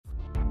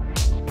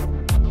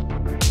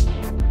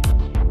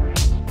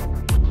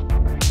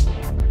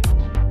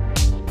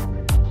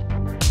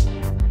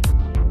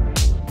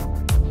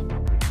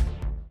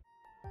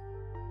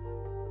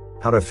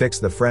How to fix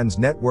the Friends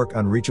Network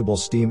Unreachable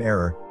Steam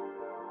error.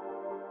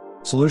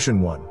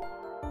 Solution 1.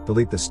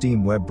 Delete the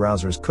Steam web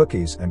browser's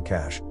cookies and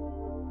cache.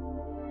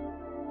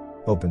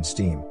 Open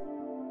Steam.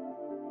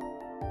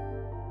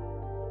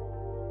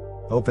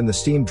 Open the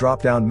Steam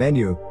drop-down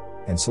menu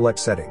and select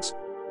Settings.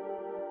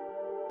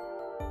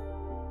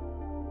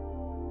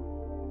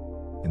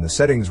 In the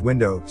Settings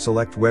window,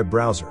 select Web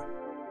Browser.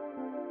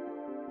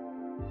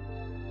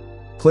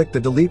 Click the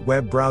Delete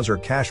Web Browser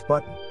Cache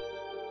button.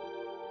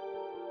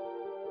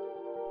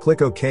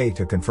 Click OK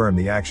to confirm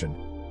the action.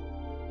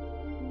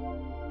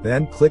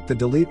 Then click the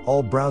Delete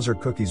All Browser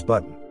Cookies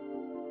button.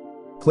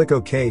 Click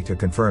OK to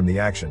confirm the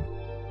action.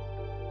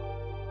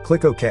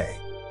 Click OK.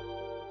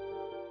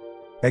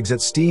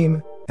 Exit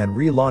Steam and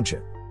relaunch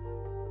it.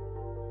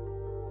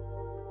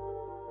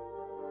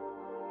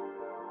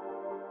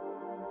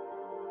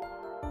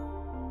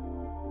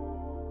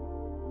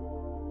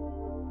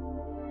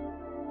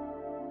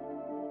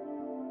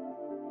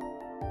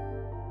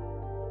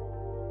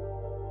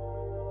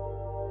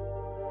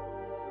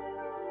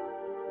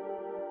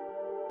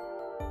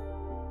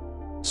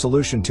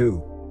 Solution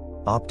 2.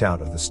 Opt out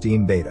of the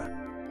Steam beta.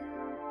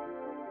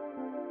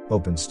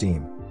 Open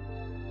Steam.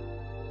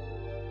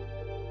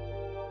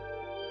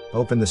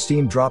 Open the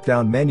Steam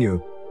drop-down menu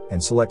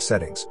and select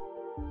Settings.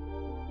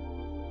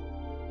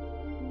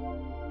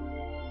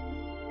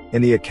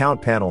 In the Account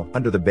panel,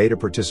 under the Beta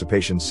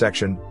Participation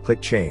section,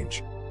 click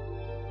Change.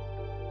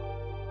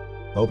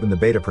 Open the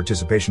Beta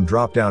Participation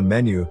drop-down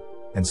menu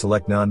and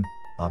select None,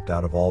 opt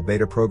out of all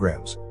beta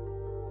programs.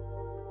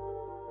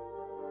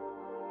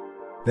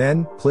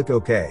 Then, click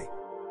OK.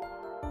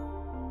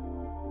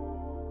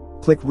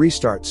 Click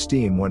Restart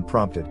Steam when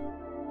prompted.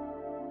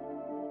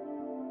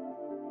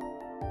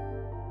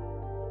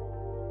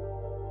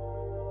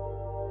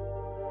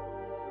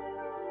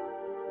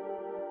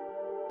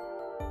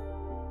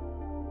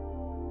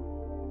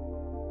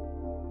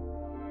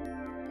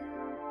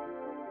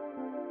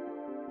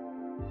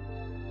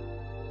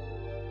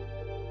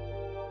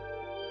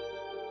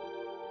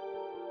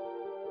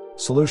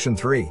 Solution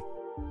 3.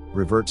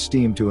 Revert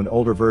Steam to an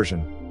older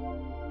version.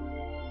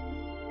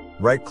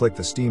 Right-click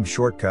the Steam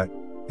shortcut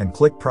and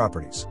click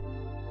Properties.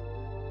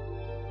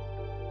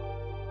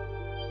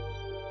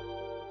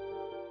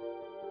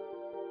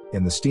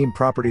 In the Steam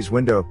Properties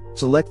window,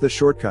 select the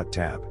Shortcut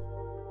tab.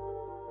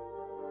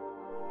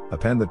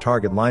 Append the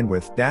target line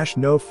with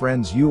 -No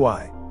Friends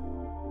UI.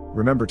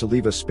 Remember to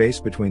leave a space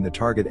between the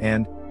target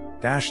and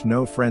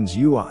 -No Friends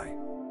UI.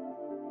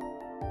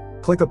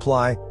 Click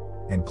Apply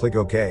and click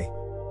OK.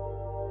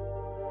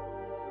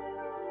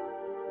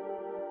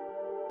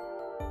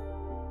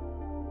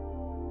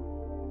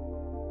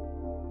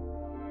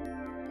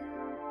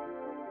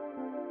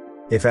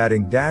 If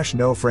adding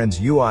 -No Friends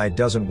UI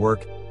doesn't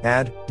work,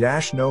 add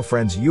 -No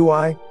Friends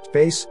UI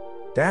space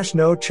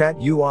 -No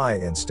Chat UI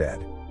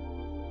instead.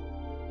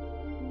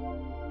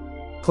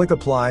 Click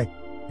Apply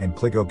and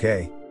click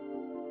OK.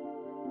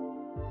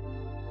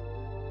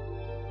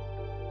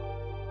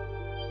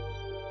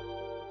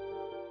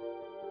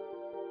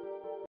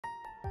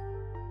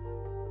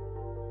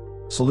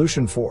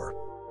 Solution 4.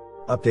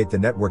 Update the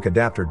network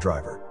adapter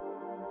driver.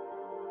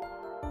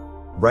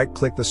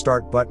 Right-click the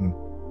Start button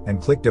and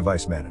click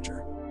Device Manager.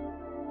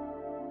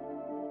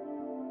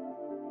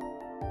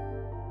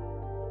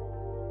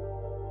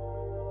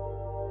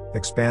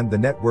 Expand the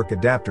network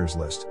adapters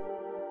list.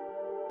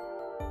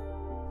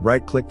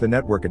 Right-click the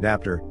network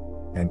adapter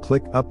and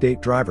click Update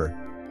Driver.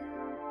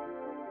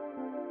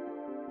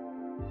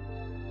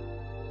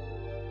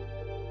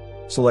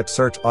 Select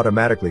Search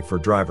automatically for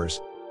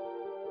drivers.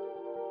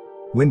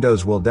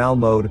 Windows will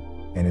download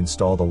and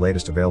install the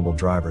latest available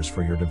drivers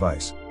for your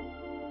device.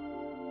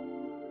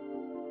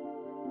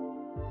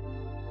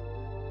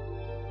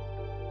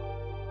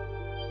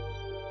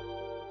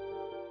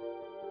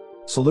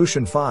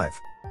 Solution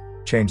 5.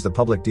 Change the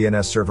public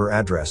DNS server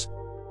address.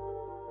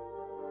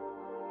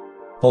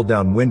 Hold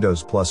down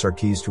Windows plus R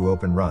keys to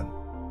open Run.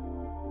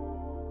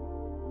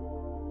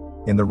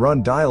 In the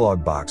Run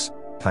dialog box,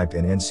 type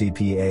in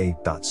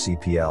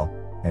ncpa.cpl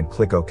and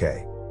click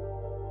OK.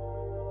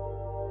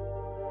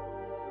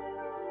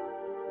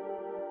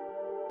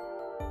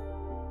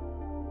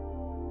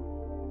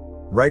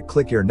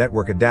 Right-click your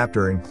network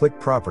adapter and click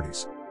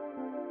Properties.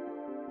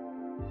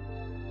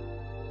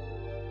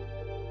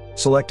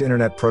 Select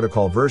Internet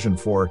Protocol version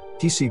 4,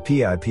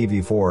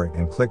 TCP/IPv4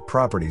 and click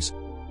Properties.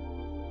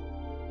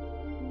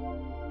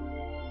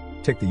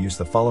 Tick the Use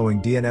the following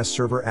DNS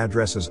server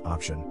addresses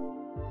option.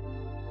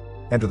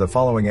 Enter the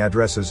following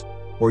addresses,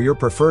 or your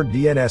preferred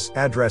DNS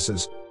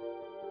addresses.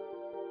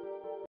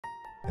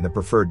 In the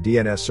preferred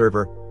DNS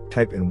server,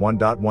 type in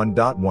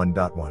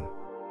 1.1.1.1.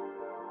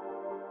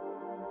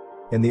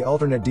 In the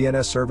alternate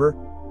DNS server,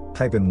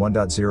 type in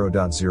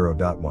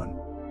 1.0.0.1.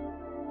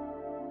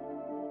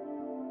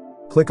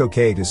 Click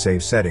OK to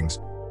save settings.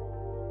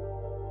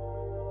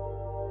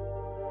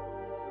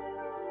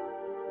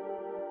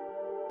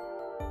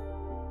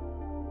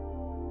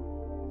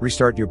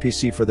 Restart your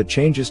PC for the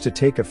changes to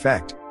take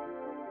effect.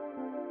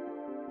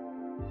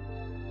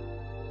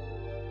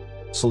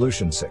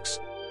 Solution 6.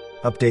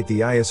 Update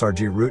the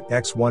ISRG Root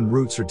X1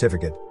 root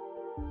certificate.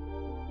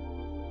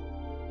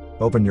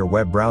 Open your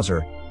web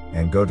browser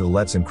and go to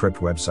Let's Encrypt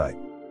website.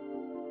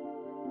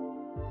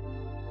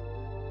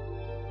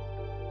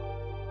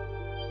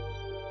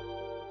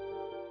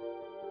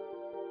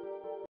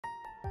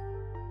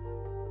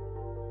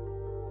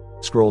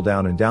 Scroll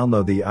down and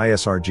download the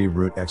ISRG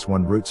Root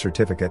X1 root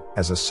certificate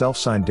as a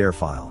self-signed DAR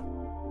file.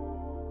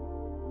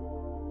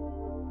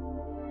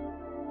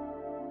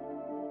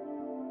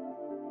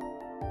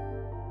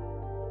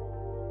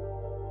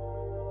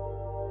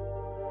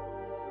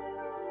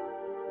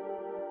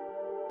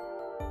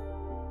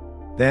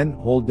 Then,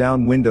 hold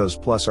down Windows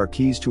plus R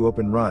keys to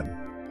open Run.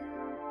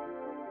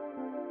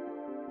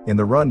 In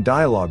the Run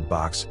dialog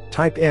box,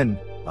 type in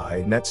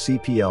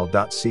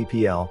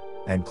inetcpl.cpl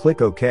and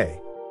click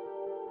OK.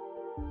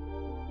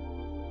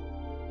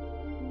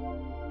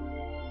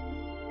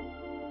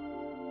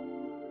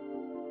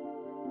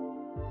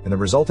 In the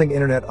resulting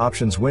Internet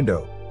Options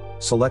window,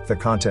 select the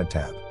Content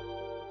tab.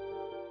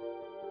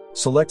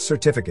 Select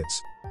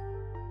Certificates.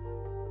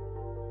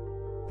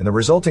 In the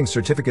resulting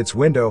Certificates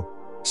window,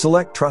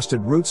 select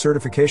Trusted Root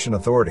Certification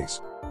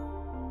Authorities.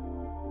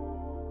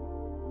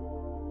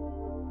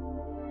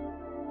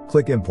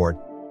 Click Import.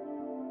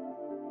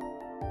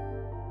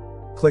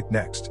 Click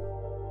Next.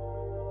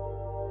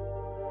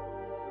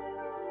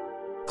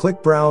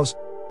 Click Browse,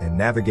 and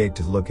navigate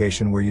to the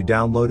location where you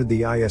downloaded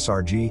the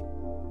ISRG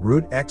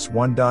Root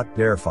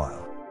X1.dar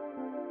file.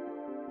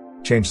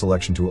 Change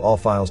selection to All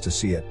Files to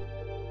see it.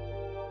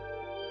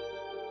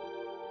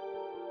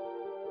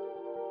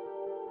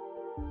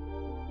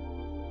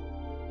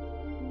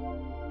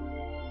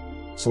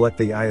 Select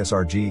the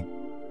ISRG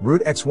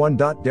Root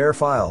X1.dar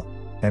file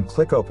and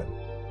click Open.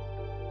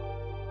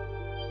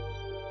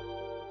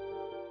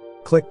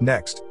 Click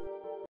Next.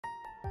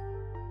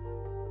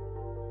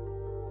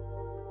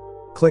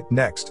 Click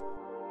Next.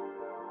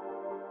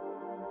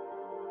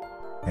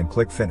 And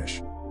click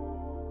Finish.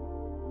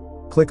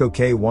 Click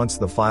OK once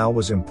the file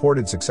was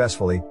imported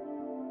successfully.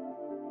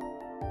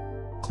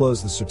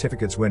 Close the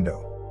Certificates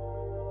window.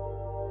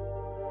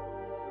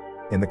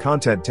 In the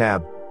Content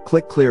tab,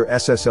 click Clear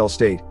SSL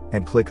State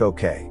and click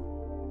OK.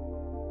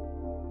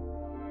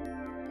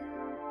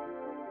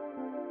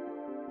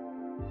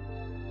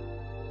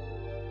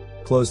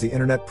 Close the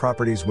Internet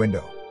Properties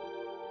window.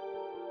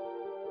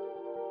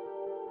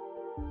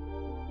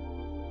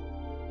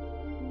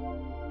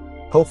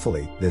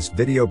 Hopefully, this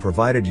video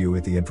provided you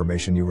with the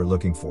information you were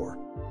looking for.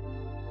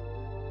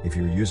 If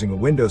you're using a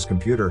Windows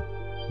computer,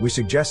 we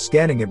suggest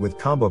scanning it with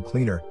Combo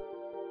Cleaner.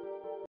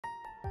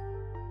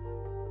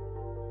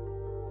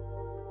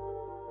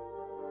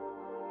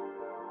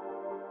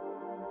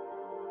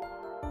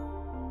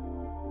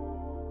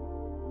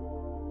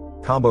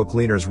 Combo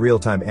Cleaner's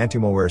real-time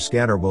anti-malware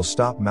scanner will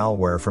stop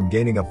malware from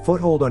gaining a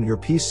foothold on your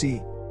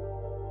PC.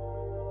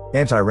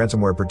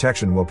 Anti-ransomware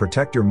protection will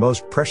protect your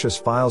most precious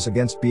files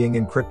against being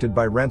encrypted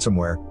by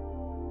ransomware.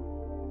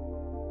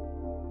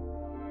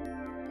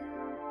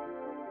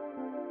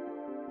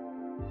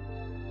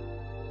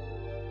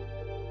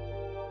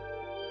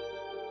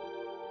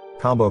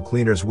 Combo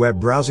Cleaner's web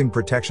browsing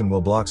protection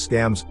will block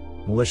scams,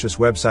 malicious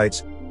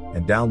websites,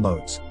 and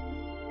downloads.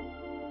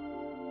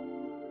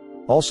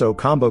 Also,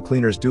 Combo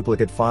Cleaner's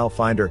Duplicate File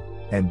Finder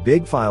and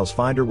Big Files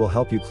Finder will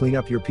help you clean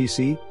up your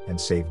PC and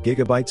save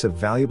gigabytes of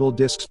valuable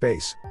disk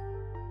space.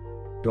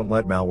 Don't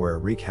let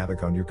malware wreak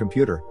havoc on your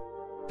computer.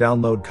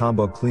 Download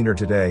Combo Cleaner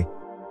today.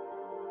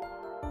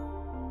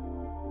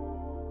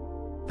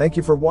 Thank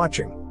you for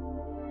watching.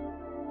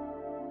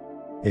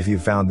 If you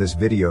found this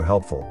video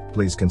helpful,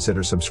 please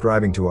consider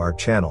subscribing to our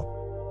channel.